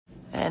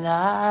and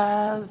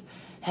I've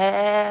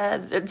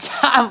had the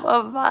time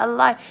of my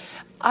life.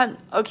 I'm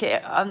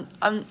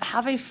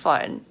having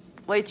fun,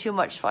 way too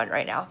much fun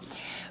right now.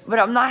 But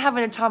I'm not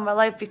having the time of my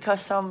life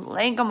because I'm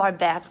laying on my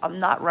back. I'm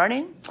not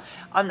running.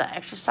 I'm not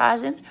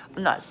exercising.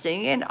 I'm not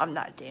singing. I'm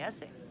not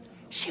dancing.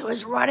 She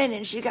was running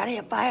and she got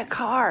hit by a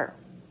car.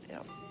 You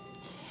know,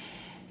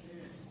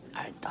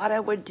 I thought I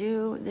would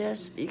do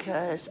this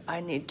because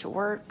I need to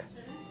work.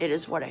 It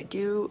is what I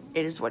do.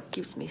 It is what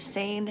keeps me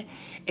sane.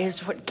 It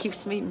is what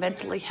keeps me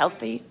mentally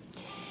healthy.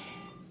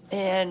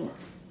 And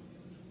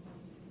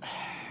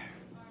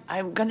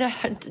I'm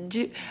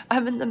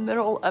in the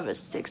middle of a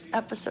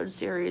 6-episode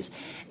series,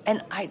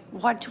 and I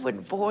want to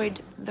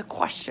avoid the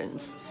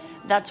questions.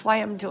 That's why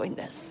I'm doing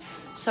this.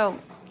 So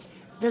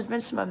there's been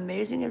some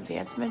amazing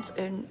advancements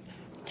in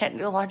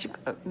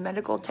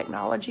medical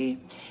technology.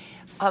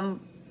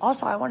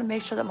 Also, I want to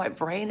make sure that my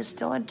brain is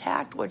still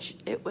intact, which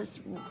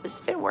it's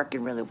been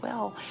working really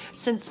well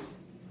since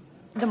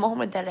the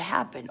moment that it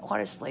happened.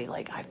 Honestly,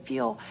 like I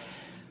feel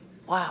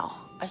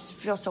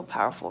so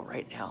powerful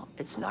right now.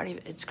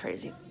 It's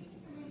crazy.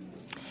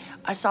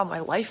 I saw my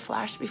life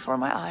flash before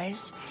my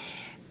eyes.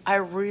 I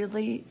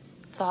really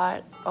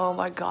thought, oh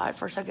my God,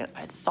 for a second,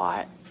 I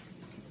thought,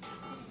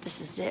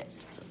 this is it.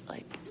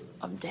 Like,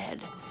 I'm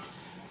dead.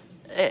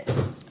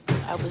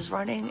 I was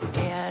running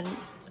and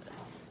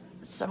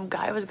some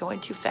guy was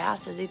going too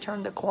fast as he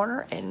turned the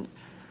corner and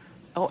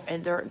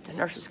the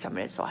nurse was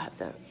coming in, so I have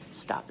to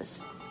stop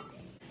this.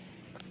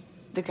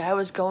 The guy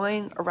was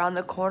going around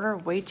the corner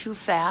way too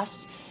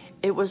fast.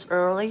 It was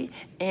early,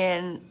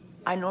 and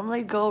I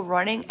normally go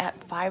running at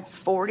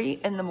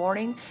 5:40 in the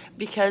morning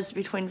because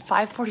between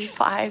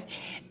 5:45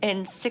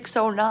 and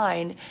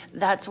 6:09,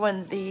 that's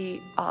when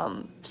the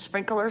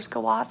sprinklers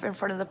go off in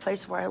front of the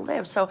place where I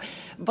live. So,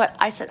 but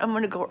I said I'm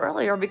going to go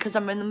earlier because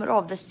I'm in the middle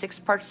of this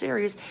 6-part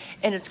series,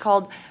 and it's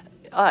called,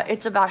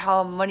 it's about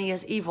how money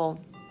is evil.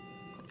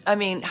 I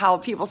mean, how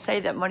people say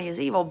that money is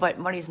evil, but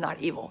money is not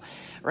evil,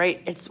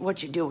 right? It's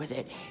what you do with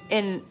it.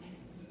 And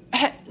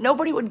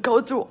nobody would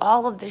go through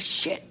all of this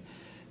shit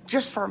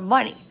just for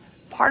money.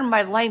 Pardon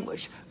my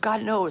language.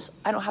 God knows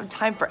I don't have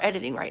time for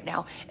editing right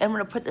now. And I'm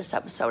going to put this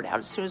episode out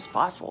as soon as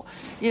possible.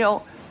 You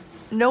know,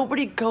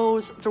 nobody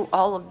goes through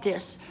all of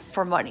this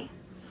for money.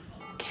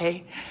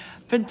 Okay?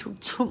 I've been through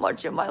too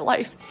much in my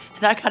life.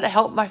 And I got to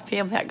help my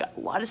family. I got a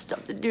lot of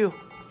stuff to do.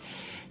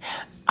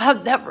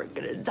 I'm never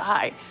going to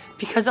die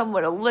because I'm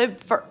going to live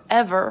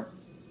forever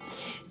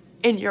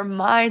in your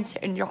minds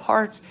and your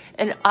hearts.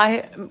 And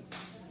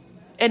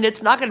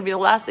it's not going to be the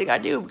last thing I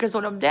do because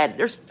when I'm dead,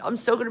 I'm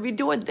still going to be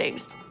doing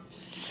things.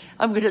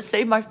 I'm going to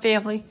save my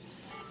family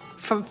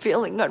from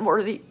feeling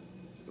unworthy,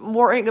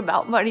 worrying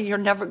about money. You're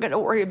never going to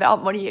worry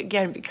about money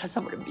again because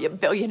I'm going to be a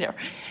billionaire.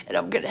 And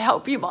I'm going to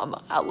help you,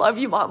 Mama. I love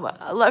you, Mama.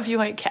 I love you,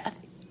 Aunt Kathy.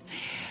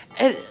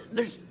 And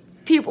there's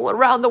people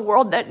around the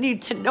world that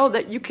need to know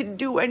that you can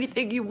do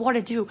anything you want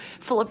to do.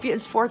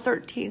 Philippians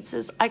 4:13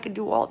 says, I can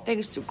do all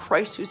things through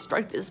Christ who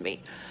strengthens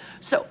me.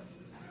 So,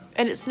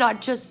 and it's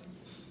not just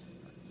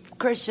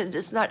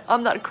Christians.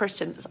 I'm not a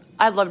Christian.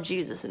 I love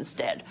Jesus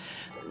instead.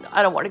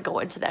 I don't want to go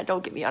into that.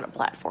 Don't get me on a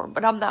platform,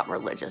 but I'm not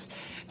religious.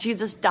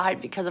 Jesus died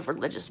because of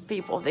religious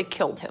people. They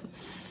killed him.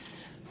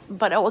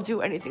 But I will do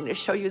anything to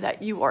show you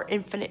that you are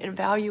infinite in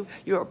value.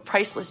 You are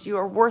priceless. You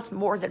are worth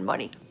more than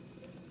money.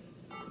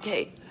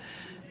 Okay.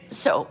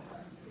 So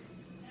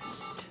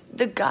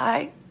the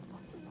guy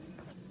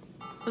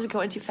was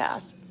going too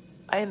fast.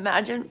 I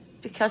imagine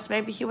because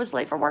maybe he was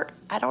late for work.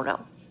 I don't know.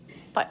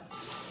 But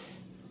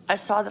I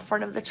saw the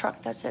front of the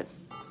truck. That's it.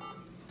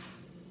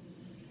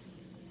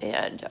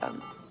 And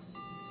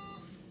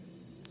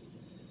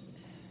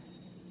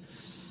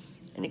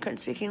he couldn't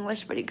speak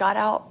English, but he got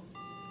out,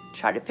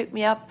 tried to pick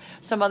me up.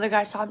 Some other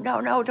guy saw him,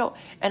 no, don't.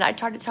 And I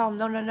tried to tell him,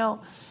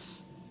 no,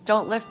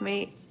 don't lift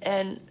me.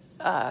 And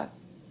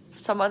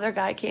some other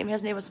guy came.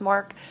 His name was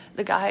Mark.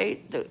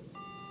 The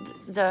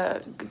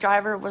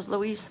driver was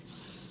Luis.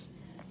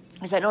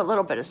 Because I know a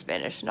little bit of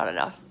Spanish, not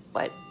enough.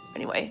 But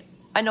anyway,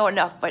 I know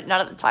enough, but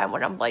not at the time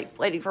when I'm like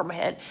bleeding from my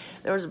head.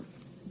 There was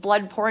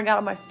blood pouring out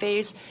of my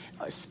face.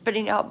 I was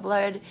spitting out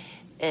blood,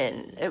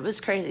 and it was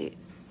crazy.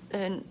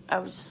 And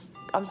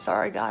I'm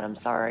sorry, God, I'm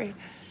sorry.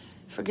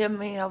 Forgive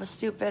me, I was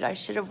stupid. I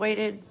should have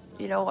waited.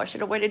 I should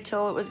have waited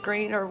till it was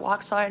green or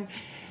walk sign,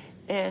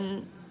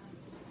 and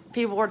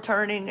people were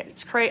turning.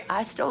 It's crazy.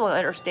 I still don't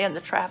understand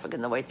the traffic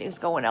and the way things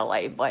go in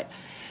LA, but,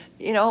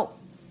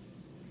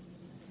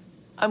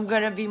 I'm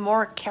going to be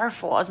more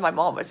careful, as my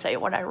mom would say,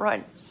 when I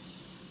run.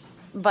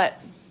 But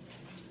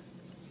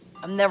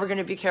I'm never going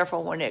to be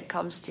careful when it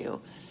comes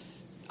to,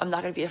 I'm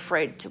not going to be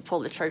afraid to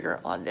pull the trigger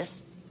on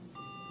this,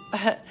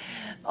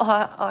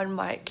 on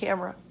my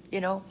camera,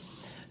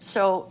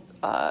 So,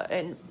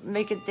 and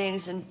making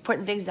things and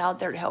putting things out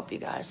there to help you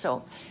guys.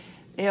 So,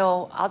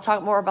 I'll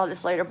talk more about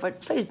this later,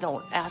 but please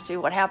don't ask me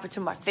what happened to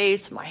my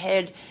face, my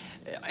head.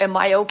 Am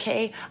I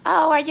okay?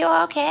 Oh, are you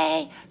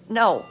okay?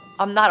 No,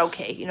 I'm not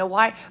okay. You know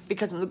why?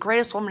 Because I'm the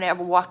greatest woman to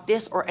ever walk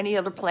this or any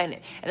other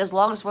planet. And as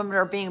long as women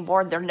are being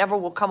born, there never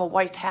will come a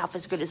wife half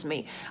as good as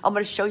me. I'm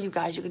going to show you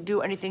guys you can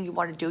do anything you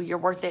want to do. You're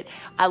worth it.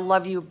 I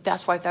love you.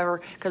 Best wife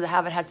ever, because I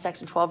haven't had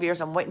sex in 12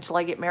 years. I'm waiting until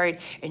I get married.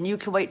 And you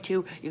can wait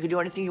too. You can do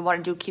anything you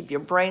want to do. Keep your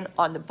brain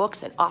on the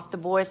books and off the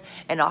boys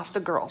and off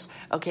the girls.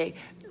 Okay?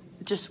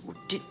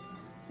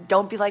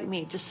 Don't be like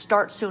me. Just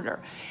start sooner.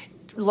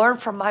 Learn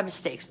from my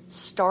mistakes.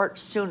 Start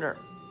sooner.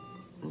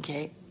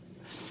 Okay?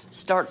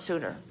 Start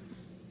sooner.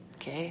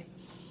 Okay?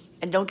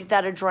 And don't get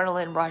that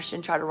adrenaline rush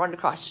and try to run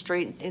across the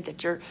street and think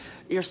that you're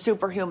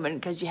superhuman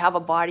because you have a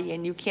body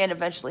and you can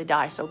eventually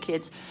die. So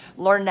kids,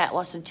 learn that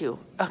lesson too.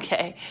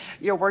 Okay?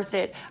 You're worth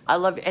it. I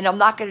love you. And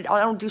I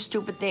don't do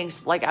stupid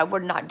things. Like, I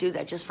would not do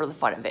that just for the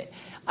fun of it.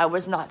 I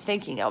was not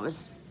thinking. I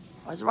was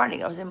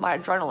running. I was in my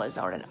adrenaline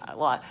zone. And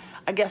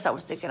I guess I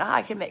was thinking,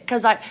 I can make,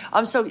 because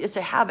it's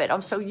a habit.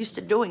 I'm so used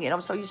to doing it.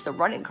 I'm so used to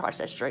running across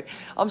that street.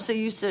 I'm so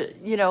used to,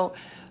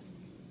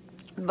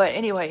 but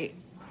anyway,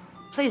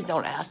 please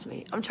don't ask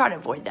me. I'm trying to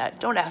avoid that.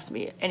 Don't ask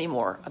me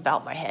anymore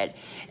about my head.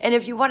 And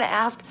if you want to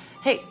ask,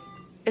 hey,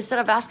 instead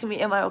of asking me,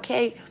 am I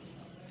okay?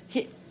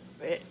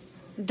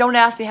 Don't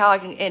ask me how I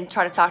can, and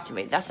try to talk to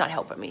me. That's not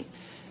helping me.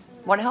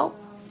 Want to help?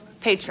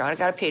 Patreon. I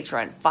got a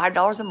Patreon.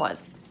 $5 a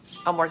month.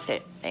 I'm worth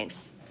it.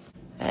 Thanks.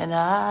 And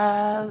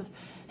I've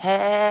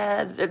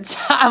had the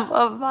time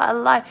of my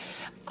life.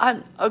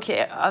 I'm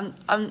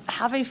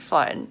having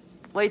fun.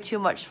 Way too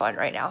much fun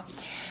right now.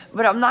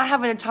 But I'm not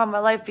having the time of my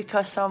life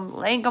because I'm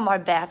laying on my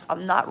back.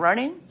 I'm not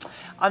running.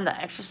 I'm not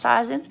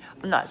exercising.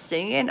 I'm not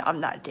singing. I'm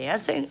not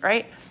dancing,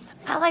 right?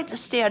 I like to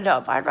stand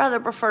up. I'd rather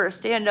prefer to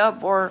stand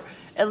up or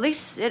at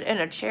least sit in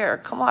a chair.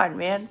 Come on,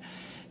 man.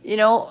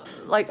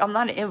 I'm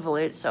not an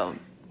invalid. So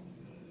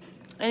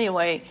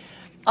anyway,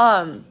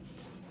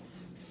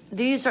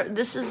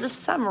 this is the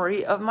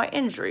summary of my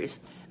injuries.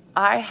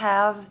 I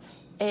have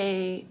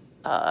I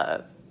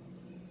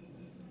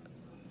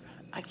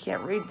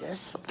can't read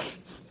this.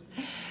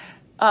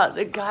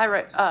 The guy,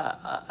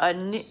 a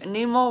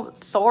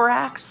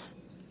pneumothorax.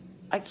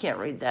 I can't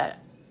read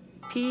that.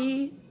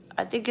 I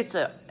think it's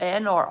a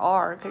N or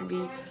R. It could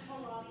be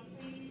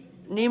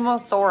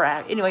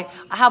pneumothorax. Anyway,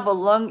 I have a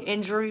lung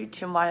injury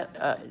to my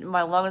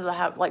lungs. I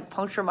have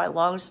puncture my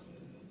lungs.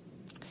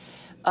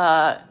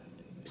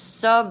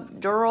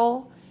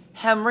 Subdural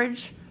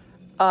hemorrhage,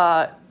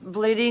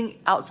 bleeding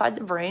outside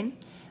the brain.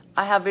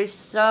 I have a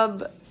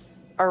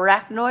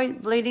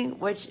subarachnoid bleeding,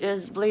 which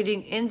is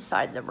bleeding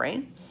inside the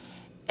brain.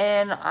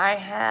 And I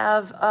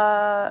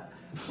have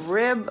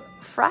rib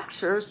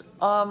fractures.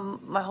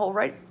 My whole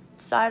right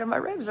side of my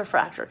ribs are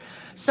fractured.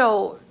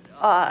 So,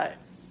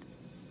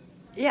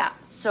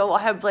 so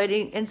I have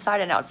bleeding inside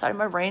and outside of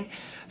my brain.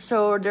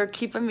 So they're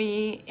keeping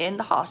me in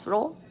the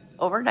hospital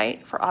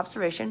overnight for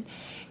observation.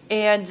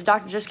 And the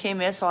doctor just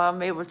came in, so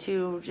I'm able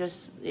to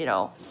just,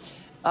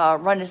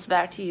 run this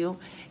back to you.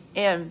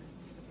 And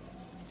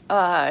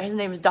his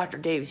name is Dr.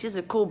 Davis. He's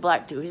a cool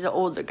black dude. He's an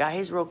older guy.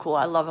 He's real cool.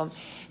 I love him.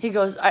 He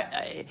goes,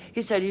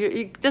 he said,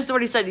 this is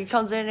what he said. He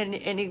comes in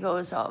and he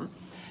goes,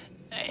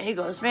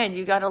 man,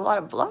 you got a lot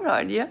of blood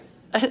on you.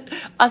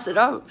 I said,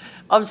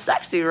 I'm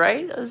sexy,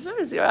 right? I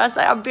said,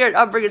 I'm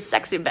bringing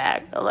sexy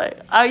back.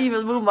 I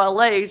even move my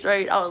legs,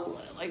 right? I was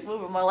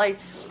moving my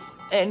legs,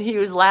 and he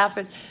was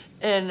laughing.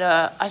 And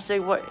I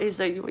said, what? He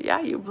said, yeah,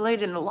 you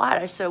bleeding a lot.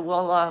 I said,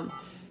 well,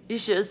 you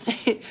should have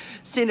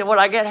seen it when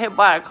I got hit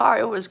by a car.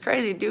 It was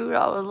crazy, dude.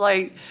 I was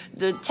like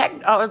the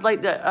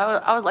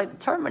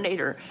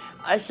Terminator.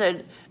 I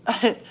said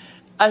it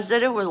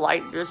was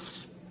like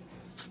just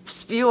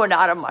spewing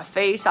out of my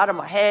face, out of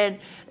my head.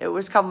 It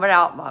was coming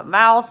out my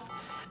mouth,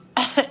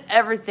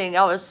 everything.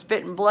 I was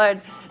spitting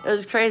blood. It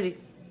was crazy.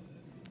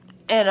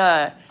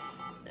 And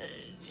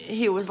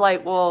he was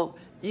like, well,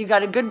 you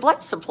got a good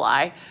blood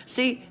supply.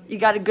 See, you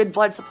got a good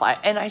blood supply.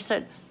 And I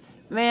said,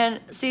 man,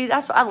 see,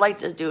 that's what I like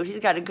this dude. He's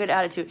got a good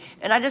attitude.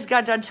 And I just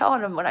got done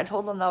telling him when I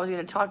told him that I was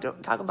going to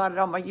talk about it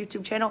on my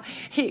YouTube channel.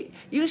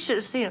 You should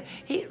have seen him.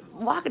 He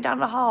walking down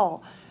the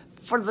hall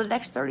for the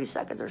next 30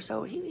 seconds or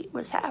so. He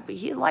was happy.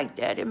 He liked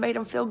that. It made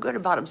him feel good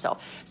about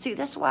himself. See,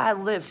 that's what I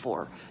live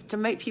for, to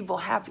make people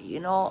happy.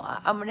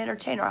 I'm an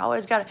entertainer. I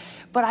always got to,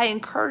 but I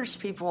encourage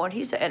people, and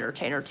he's an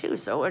entertainer too,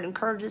 so it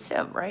encourages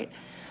him, right?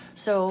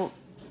 So,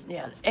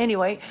 yeah.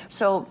 Anyway,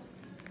 so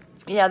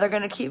yeah, they're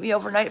going to keep me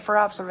overnight for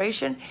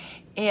observation.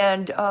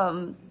 And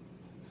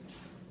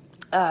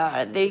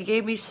they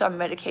gave me some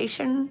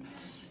medication.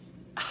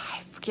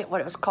 I forget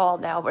what it was called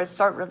now, but it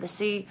started with a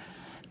C.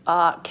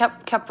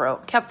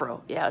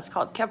 Kepro. Yeah, it's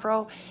called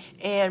Kepro.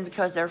 And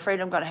because they're afraid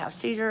I'm going to have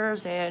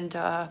seizures. And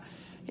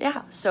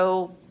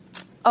so,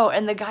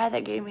 and the guy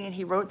that gave me, and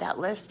he wrote that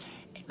list,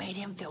 it made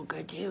him feel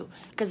good too,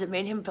 because it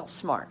made him feel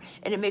smart.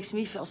 And it makes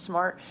me feel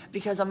smart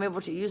because I'm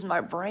able to use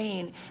my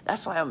brain.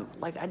 That's why I'm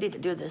like, I need to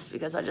do this,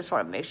 because I just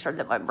want to make sure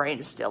that my brain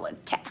is still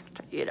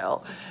intact,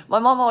 My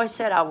mom always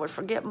said I would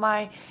forget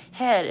my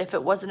head if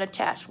it wasn't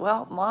attached.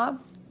 Well, Mom,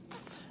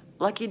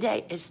 lucky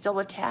day. It's still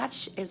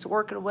attached. It's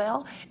working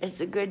well. It's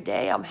a good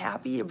day. I'm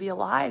happy to be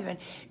alive, and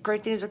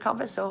great things are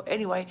coming. So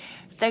anyway,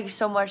 thank you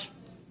so much,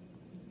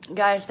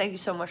 guys. Thank you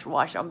so much for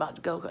watching. I'm about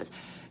to go because,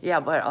 yeah,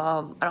 but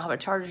I don't have a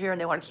charger here, and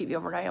they want to keep me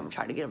overnight. I'm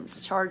trying to get them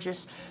to charge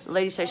this. The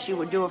lady said she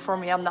would do it for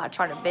me. I'm not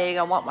trying to beg.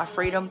 I want my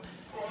freedom.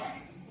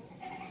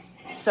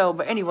 So,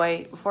 but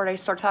anyway, before they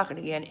start talking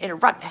again,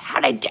 interrupt. How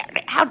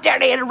dare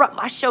they interrupt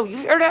my show? You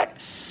hear that?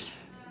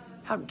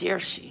 How dare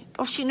she?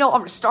 Don't she know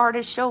I'm the star of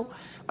this show?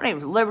 My name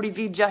is Liberty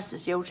V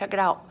Justice, yo. Check it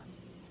out.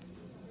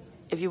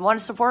 If you want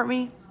to support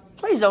me,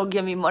 please don't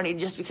give me money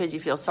just because you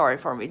feel sorry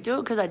for me. Do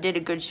it because I did a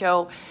good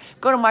show.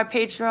 Go to my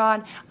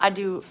Patreon. I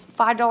do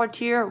 $5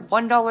 tier,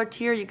 $1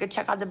 tier. You can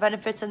check out the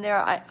benefits in there.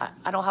 I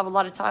don't have a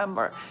lot of time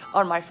or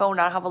on my phone.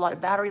 I don't have a lot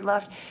of battery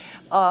left.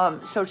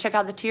 So check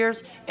out the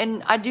tiers.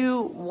 And I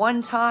do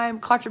one-time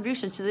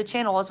contributions to the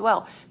channel as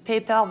well.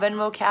 PayPal,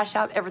 Venmo, Cash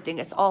App, everything.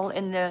 It's all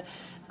in the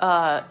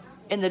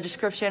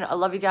description. I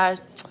love you guys.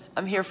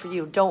 I'm here for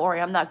you. Don't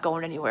worry, I'm not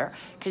going anywhere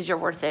because you're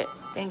worth it.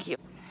 Thank you.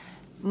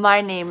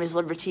 My name is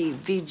Liberty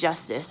V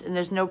Justice, and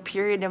there's no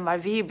period in my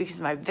V because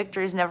my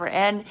victories never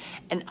end,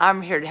 and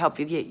I'm here to help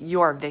you get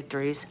your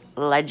victories,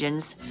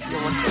 legends.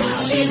 You're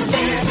worth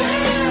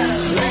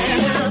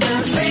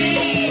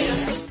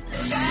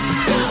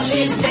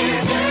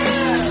it.